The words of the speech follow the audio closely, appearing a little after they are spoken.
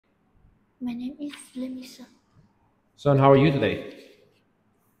My name is Minh. Son, how are you today?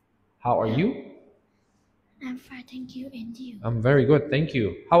 How are you? I'm fine, thank you. And you? I'm very good, thank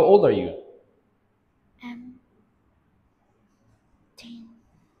you. How old are you? I'm 10.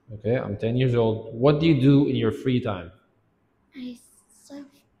 Okay, I'm 10 years old. What do you do in your free time? I surf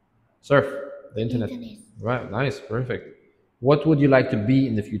Surf the internet. internet. Right, nice, perfect. What would you like to be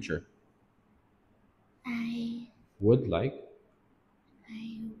in the future? I Would like?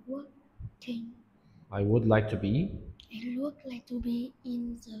 working. I would like to be? I would like to be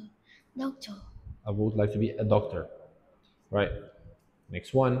in the doctor. I would like to be a doctor. Right.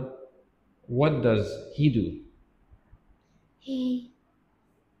 Next one. What does he do? He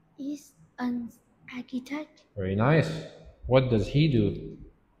is an architect. Very nice. What does he do?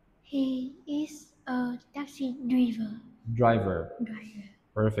 He is a taxi driver. Driver.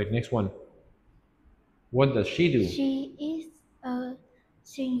 Perfect. Next one. What does she do? She is a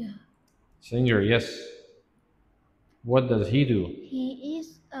singer. Singer, yes. What does he do? He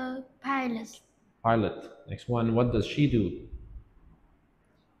is a pilot. Pilot. Next one. What does she do?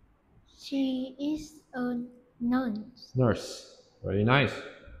 She is a nurse. Nurse. Very nice.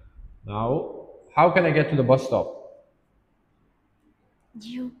 Now, how can I get to the bus stop?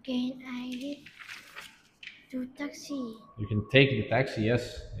 You can I get to taxi. You can take the taxi,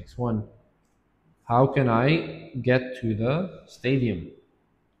 yes. Next one. How can I get to the stadium?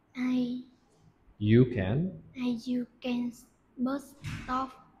 I You can. you can bus stop.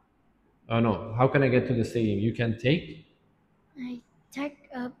 Oh no. How can I get to the stadium? You can take. I take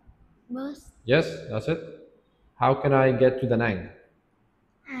a bus. Yes, that's it. How can I get to the Nang?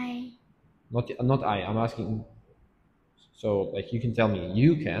 I Not I. I'm asking. So like you can tell me.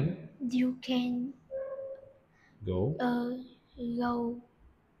 You can you can go go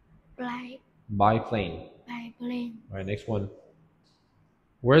by by plane. plane. All right. Next one.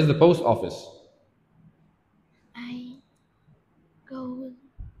 Where's the post office? I go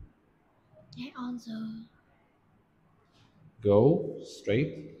on the Go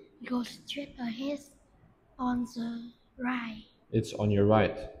straight. go straight ahead on the right. It's on your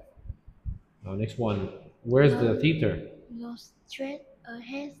right. Now next one. Where's the theater? Go straight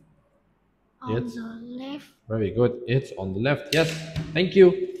ahead on It's the left. very good. It's on the left. Yes. Thank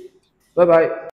you. Bye bye.